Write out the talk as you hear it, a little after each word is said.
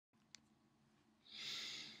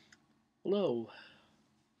Hello.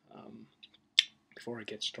 Um, Before I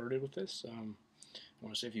get started with this, I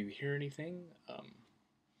want to say if you hear anything,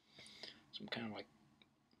 some kind of like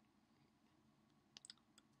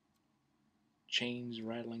chains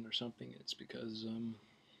rattling or something, it's because the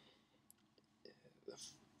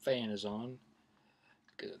fan is on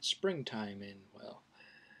because it's springtime and, well,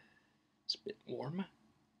 it's a bit warm.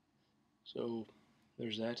 So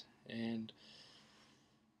there's that. And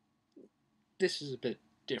this is a bit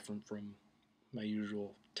different from my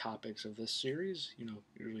usual topics of this series.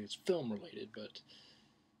 Usually it's film related, but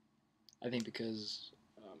I think because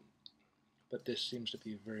but this seems to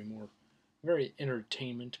be very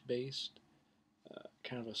entertainment based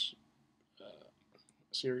kind of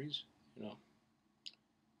series. You know,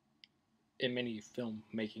 in many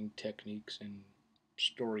filmmaking techniques and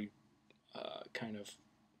story kind of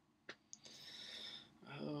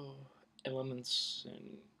uh, elements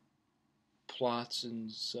and plots and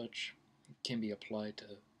such can be applied to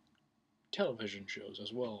television shows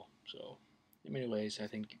as well. So, in many ways, I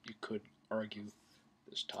think you could argue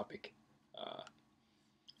this topic uh,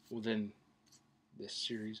 within this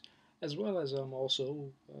series, as well as also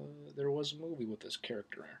there was a movie with this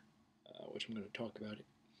character, which I'm going to talk about. It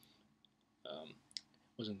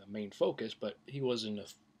wasn't the main focus, but he was in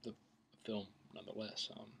the film nonetheless.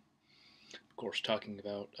 Of course, talking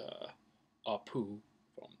about Apu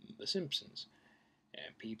from The Simpsons,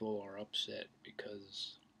 and people are upset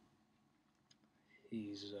because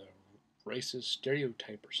he's a racist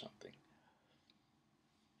stereotype or something.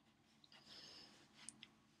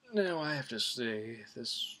 Now, I have to say,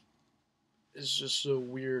 this is just so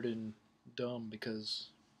weird and dumb because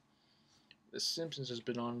The Simpsons has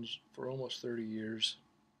been on for almost 30 years.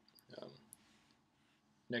 Um,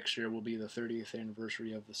 Next year will be the 30th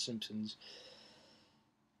anniversary of The Simpsons.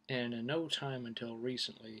 And in no time until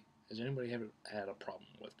recently has anybody ever had a problem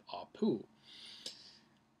with Apu.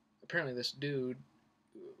 Apparently, this dude,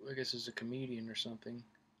 I guess is a comedian or something,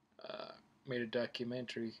 made a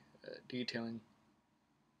documentary detailing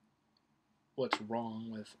what's wrong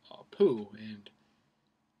with Apu, and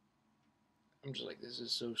I'm just like, this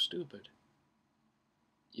is so stupid.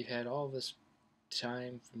 You've had all this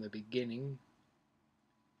time from the beginning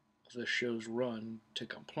of the show's run to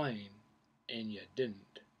complain, and you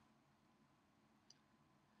didn't.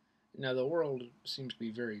 Now, the world seems to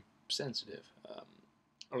be very sensitive,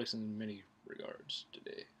 at least in many regards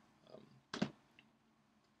today.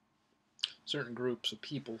 Certain groups of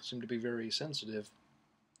people seem to be very sensitive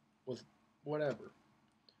with whatever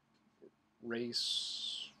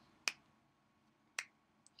race,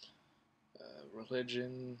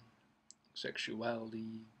 religion,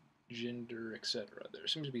 sexuality, gender, etc. There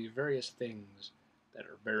seems to be various things that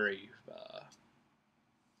are very, you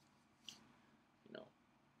know,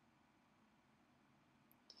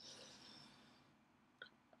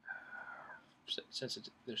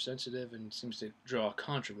 sensitive. They're sensitive and seems to draw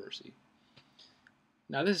controversy.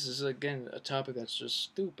 Now, this is again a topic that's just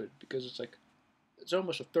stupid because it's like it's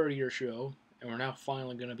almost a 30-year show, and we're now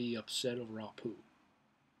finally going to be upset over Apu.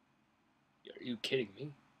 Are you kidding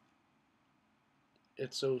me?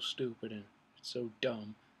 It's so stupid and it's so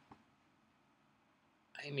dumb.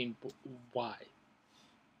 I mean, why?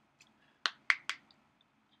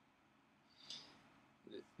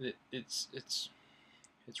 It's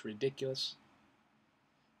ridiculous,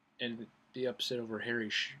 and be upset over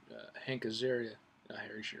Hank Azaria, not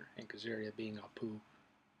Harry Shearer, Hank Azaria being Apu,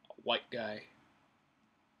 a white guy,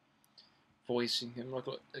 voicing him like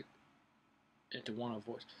into one of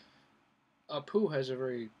voice. Apu has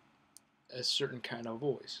a certain kind of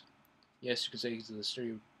voice. Yes, you could say he's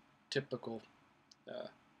the stereotypical. Uh,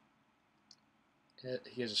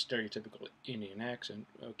 he has a stereotypical Indian accent.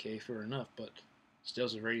 Okay, fair enough, but still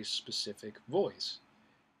has a very specific voice.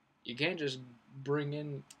 You can't just bring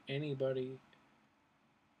in anybody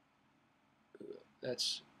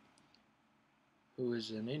that's who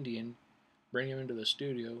is an Indian, bring him into the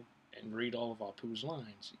studio and read all of Apu's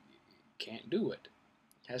lines. You can't do it.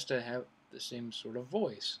 It has to have the same sort of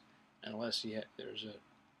voice, unless there's an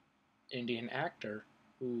Indian actor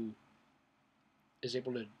who is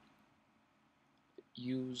able to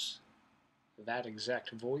use that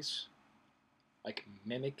exact voice, like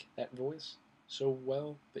mimic that voice so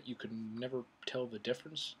well that you could never tell the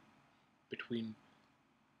difference between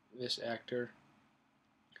this actor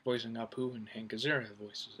voicing Apu and Hank Azaria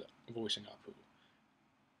voicing Apu.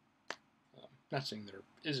 Not saying there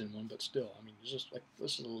isn't one, but still, I mean, it's just like,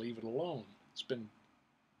 let's just leave it alone. It's been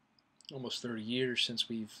almost 30 years since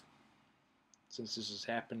this has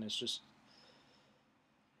happened.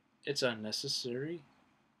 It's unnecessary.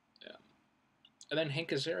 And then Hank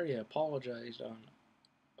Azaria apologized on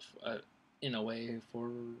in a way, for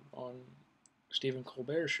on Stephen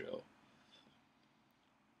Colbert's show,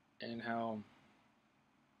 and how,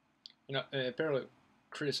 apparently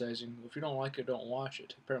criticizing, if you don't like it, don't watch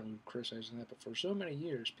it. Apparently criticizing that, but for so many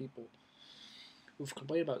years, people who've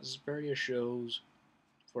complained about various shows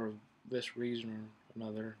for this reason or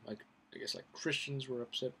another, like, I guess, like, Christians were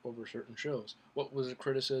upset over certain shows. What was the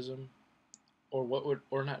criticism? Or what would,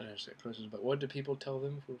 or not necessarily criticism, but what did people tell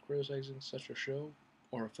them for criticizing such a show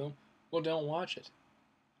or a film? Well, don't watch it.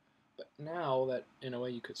 But now that, in a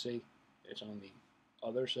way, you could say it's on the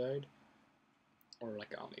other side, or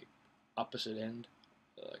like on the opposite end,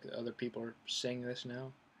 like the other people are saying this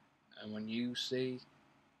now, and when you say,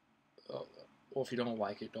 well, if you don't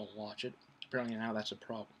like it, don't watch it, apparently now that's a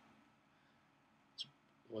problem. It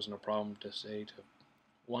wasn't a problem to say to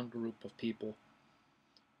one group of people,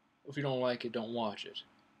 if you don't like it, don't watch it.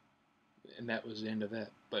 And that was the end of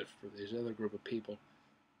that. But for this other group of people,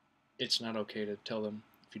 it's not okay to tell them,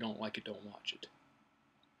 if you don't like it, don't watch it.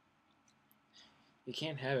 You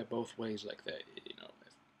can't have it both ways like that,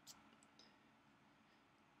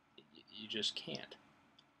 you just can't.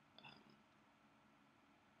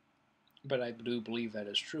 But I do believe that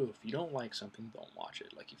is true. If you don't like something, don't watch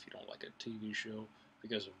it. Like if you don't like a TV show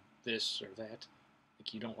because of this or that,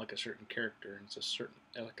 like you don't like a certain character, and it's a certain,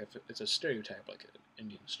 like it's a stereotype, like an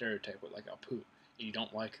Indian stereotype with like Apu, and you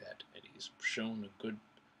don't like that, and he's shown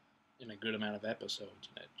in a good amount of episodes,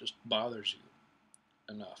 and it just bothers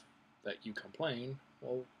you enough that you complain,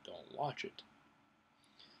 well, don't watch it.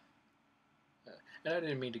 And I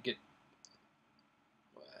didn't mean to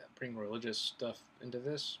bring religious stuff into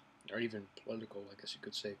this, or even political, I guess you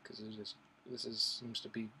could say, because seems to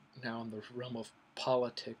be now in the realm of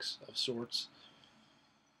politics of sorts,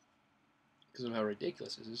 because of how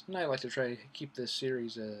ridiculous it is. And I like to try to keep this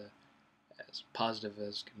series as positive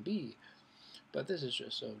as can be, but this is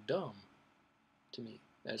just so dumb to me.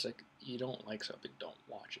 It's like, you don't like something, don't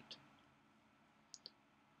watch it.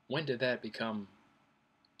 When did that become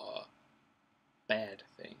a bad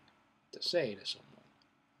thing to say to someone?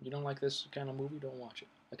 You don't like this kind of movie, don't watch it.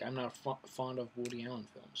 Like, I'm not fond of Woody Allen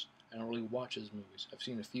films. I don't really watch his movies. I've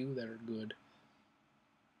seen a few that are good,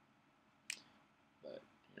 but,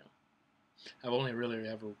 I've only really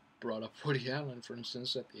ever brought up Woody Allen, for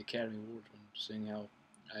instance, at the Academy Awards, when saying how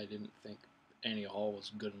I didn't think Annie Hall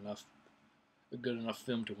was a good enough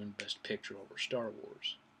film to win Best Picture over Star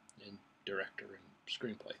Wars in director and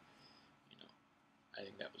screenplay. I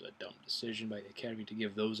think that was a dumb decision by the Academy to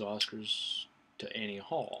give those Oscars to Annie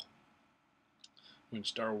Hall, when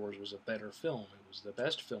Star Wars was a better film. It was the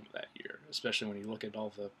best film that year, especially when you look at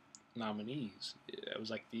all the nominees. It was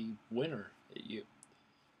like the winner. The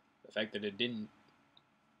fact that it didn't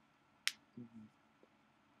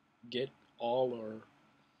get all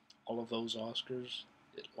of those Oscars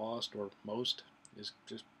it lost, or most, is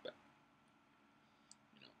just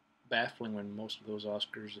baffling, when most of those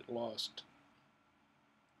Oscars it lost.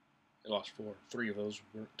 It lost 4. 3 of those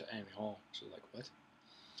weren't to Annie Hall. So, like, what?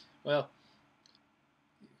 Well,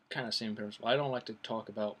 kind of same principle. I don't like to talk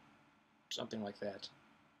about something like that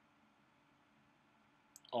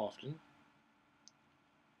often.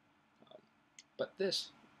 But this,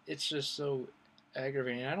 it's just so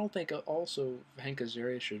aggravating. I don't think also Hank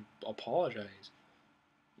Azaria should apologize.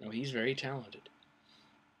 He's very talented.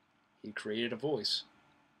 He created a voice.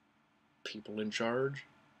 People in charge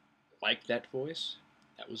liked that voice.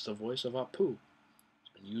 That was the voice of Apu. It's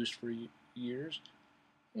been used for years.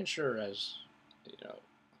 And sure, as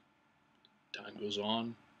time goes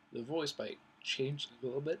on, the voice might change a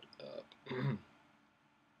little bit. Sorry,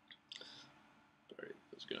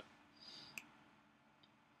 I was gonna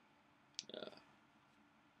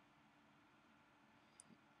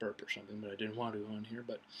burp or something, but I didn't want to on here.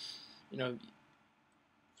 But the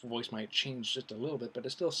voice might change just a little bit, but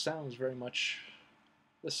it still sounds very much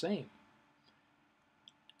the same.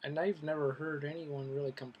 And I've never heard anyone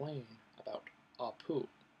really complain about Apu,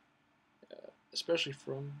 especially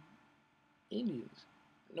from Indians.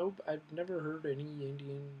 Nope, I've never heard any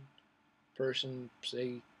Indian person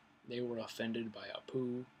say they were offended by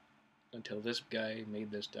Apu until this guy made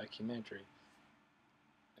this documentary.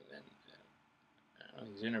 And then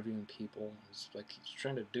he's interviewing people. It's like he's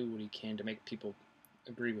trying to do what he can to make people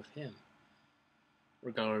agree with him,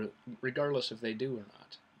 regardless if they do or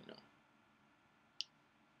not.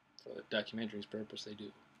 For the documentary's purpose, they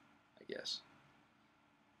do, I guess.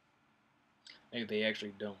 Maybe they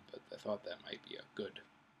actually don't, but I thought that might be a good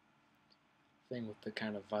thing with the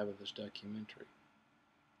kind of vibe of this documentary.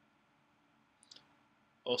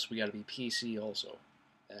 Also, we gotta be PC also.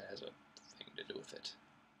 That has a thing to do with it.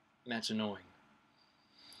 And that's annoying.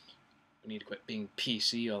 We need to quit being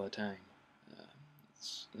PC all the time.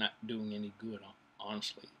 it's not doing any good,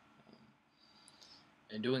 honestly.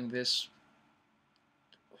 And doing this,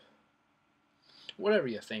 whatever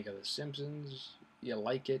you think of The Simpsons, you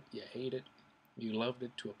like it, you hate it, you loved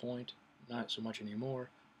it to a point, not so much anymore.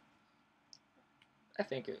 I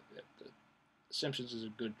think The Simpsons is a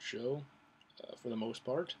good show for the most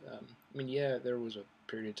part. I mean, yeah, there was a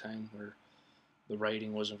period of time where the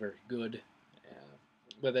writing wasn't very good,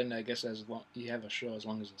 but then I guess as long you have a show, as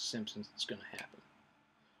long as The Simpsons, it's going to happen.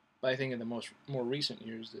 But I think in the more recent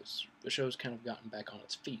years, the show's kind of gotten back on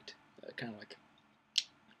its feet, kind of like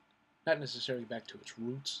not necessarily back to its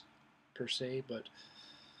roots per se, but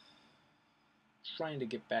trying to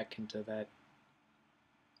get back into that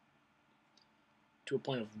to a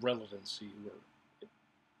point of relevancy where it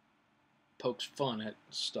pokes fun at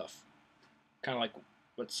stuff, kind of like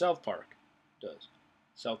what South Park does.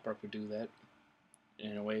 South Park would do that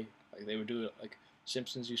in a way, like they would do it like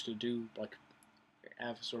Simpsons used to do, like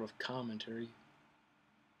have a sort of commentary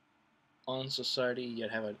on society, yet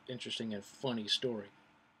have an interesting and funny story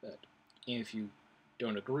that if you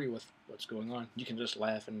don't agree with what's going on, you can just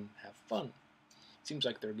laugh and have fun. It seems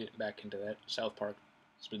like they're getting back into that. South Park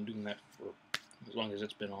has been doing that for as long as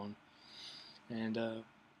it's been on. And,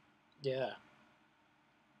 yeah.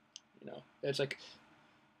 It's like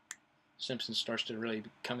Simpsons starts to really be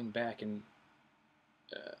coming back and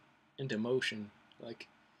into motion, like,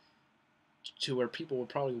 to where people would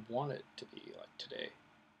probably want it to be like today.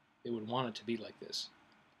 They would want it to be like this.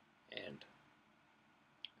 And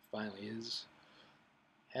it finally is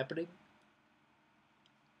happening.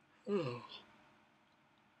 Oh.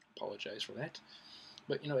 Apologize for that.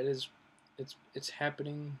 But it's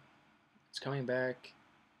happening. It's coming back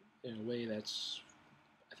in a way that's,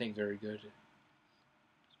 I think, very good.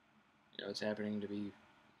 It's happening to be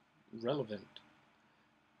relevant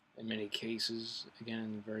in many cases. Again,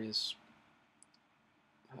 in various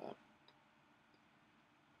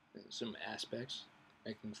some aspects,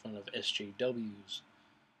 making fun of SJWs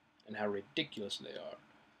and how ridiculous they are.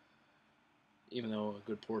 Even though a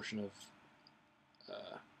good portion of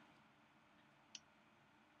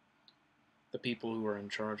the people who are in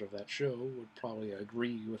charge of that show would probably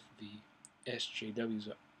agree with the SJW's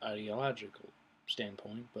ideological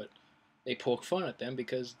standpoint, but they poke fun at them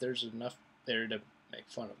because there's enough there to make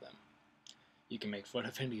fun of them. You can make fun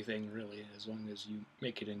of anything, really, as long as you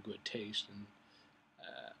make it in good taste, and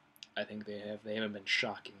I think they haven't been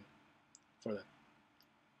shocking for the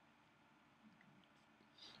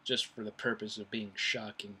just for the purpose of being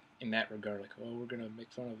shocking in that regard. Like, oh, we're gonna make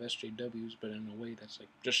fun of SJWs, but in a way that's like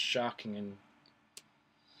just shocking, and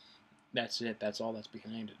that's it. That's all that's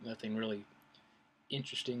behind it. Nothing really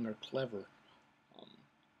interesting or clever.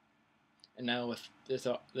 And now with this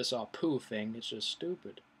Apu thing, it's just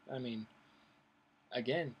stupid. I mean,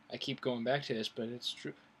 again, I keep going back to this, but it's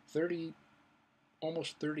true.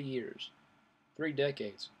 Almost 30 years, 3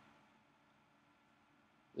 decades.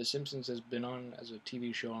 The Simpsons has been on as a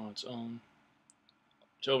TV show on its own.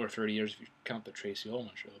 It's over 30 years if you count the Tracy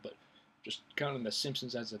Ullman show, but just counting The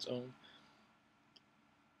Simpsons as its own,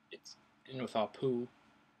 and with Apu,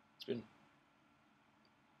 it's been,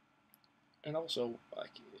 and also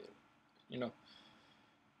like,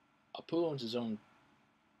 Apu owns his own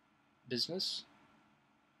business.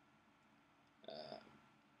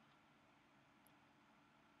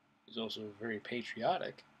 He's also very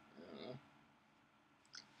patriotic.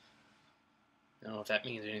 I don't know if that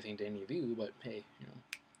means anything to any of you, but hey,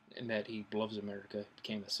 in that he loves America,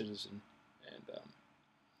 became a citizen, and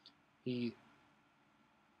he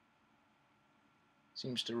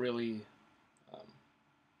seems to really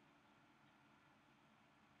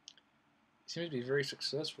seems to be very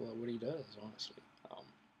successful at what he does, honestly.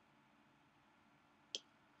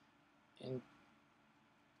 And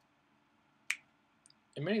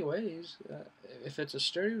in many ways, if it's a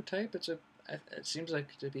stereotype, it seems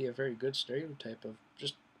like to be a very good stereotype of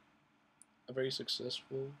just a very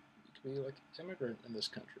successful, you could be like immigrant in this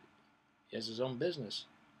country. He has his own business.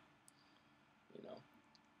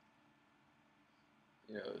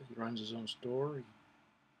 He runs his own store.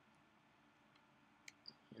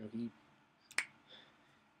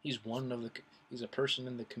 He's he's a person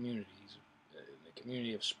in the community. He's in the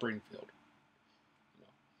community of Springfield.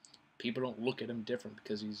 People don't look at him different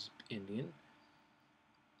because he's Indian.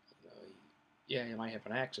 Yeah, he might have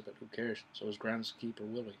an accent, but who cares? So is groundskeeper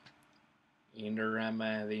Willie.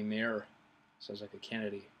 Inder the mayor sounds like a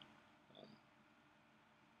Kennedy.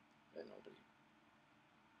 And nobody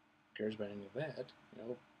cares about any of that.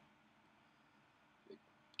 The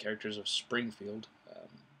characters of Springfield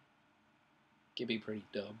can be pretty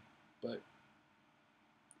dumb, but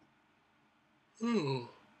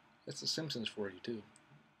That's The Simpsons for you, too.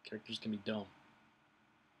 Characters can be dumb.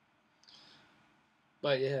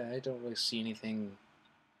 But yeah, I don't really see anything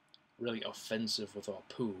really offensive with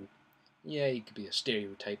Apu. Yeah, he could be a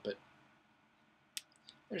stereotype, but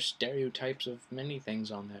there's stereotypes of many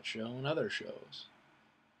things on that show and other shows.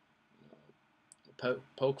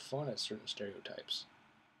 Poke fun at certain stereotypes.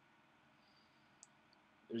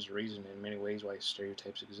 There's a reason in many ways why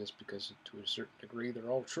stereotypes exist, because to a certain degree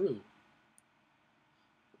they're all true.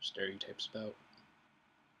 There's stereotypes about,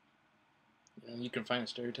 you can find a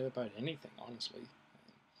stereotype about anything, honestly.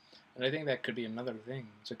 And I think that could be another thing.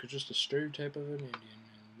 It's like just a stereotype of an Indian,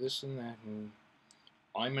 and this and that, and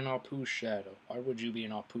I'm an Apu's shadow. Why would you be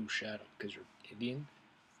an Apu's shadow? Because you're Indian?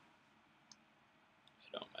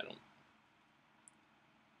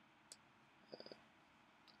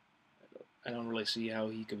 I don't really see how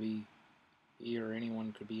he or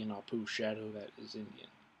anyone could be an Apu's shadow that is Indian.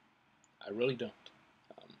 I really don't.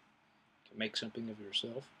 You can make something of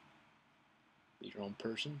yourself, be your own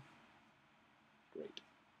person. Great.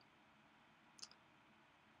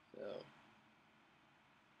 So,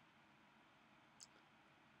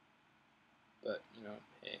 but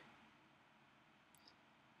hey,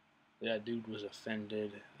 that dude was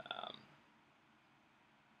offended.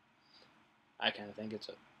 I kind of think it's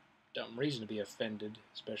a dumb reason to be offended,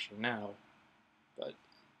 especially now. But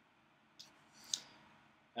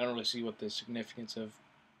I don't really see what the significance of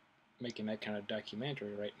making that kind of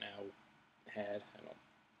documentary right now had.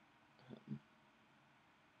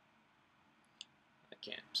 I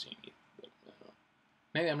can't see any. But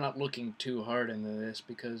maybe I'm not looking too hard into this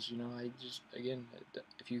because I just, again,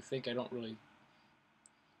 if you think I don't really,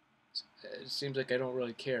 it seems like I don't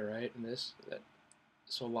really care, right? In this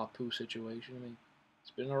whole Apu situation. I mean,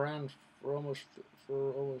 it's been around for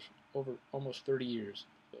almost 30 years.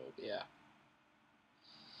 So yeah,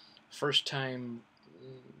 first time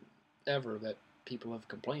ever that people have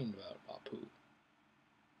complained about Apu.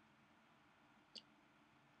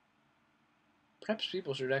 Perhaps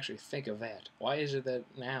people should actually think of that. Why is it that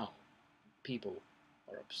now people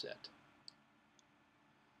are upset?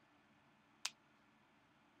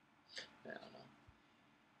 I don't know.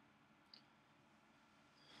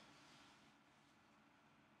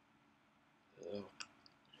 Oh,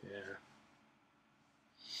 yeah.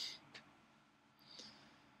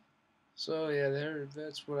 So yeah,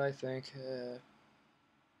 that's what I think.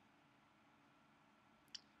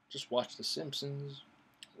 Just watch The Simpsons.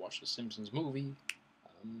 Watch The Simpsons movie.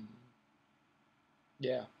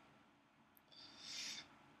 Yeah.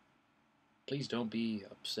 Please don't be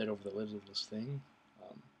upset over the littlest thing.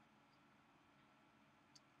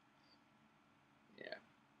 Yeah.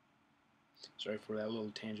 Sorry for that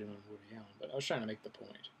little tangent on Woody Allen, but I was trying to make the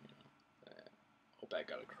point. Hope that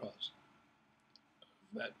got across.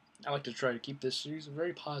 But I like to try to keep this series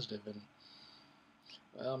very positive, and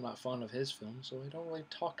well, I'm not fond of his films, so I don't really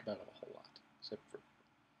talk about it a whole lot, except for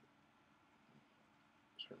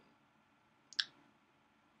certain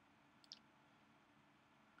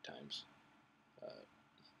times.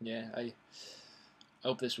 Yeah, I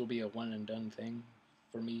hope this will be a one and done thing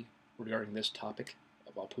for me regarding this topic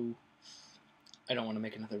of Apu. I don't want to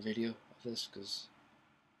make another video of this because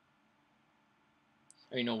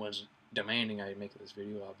no one's demanding I make this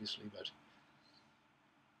video, obviously, but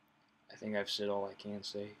I think I've said all I can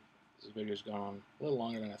say. This video's gone on a little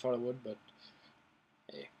longer than I thought it would, but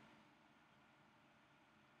hey.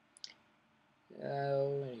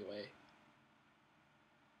 Anyway,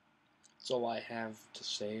 that's all I have to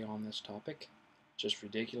say on this topic. Just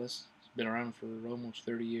ridiculous. It's been around for almost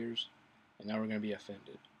 30 years, and now we're going to be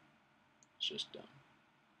offended. It's just dumb.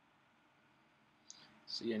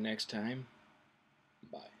 See you next time.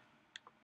 Bye.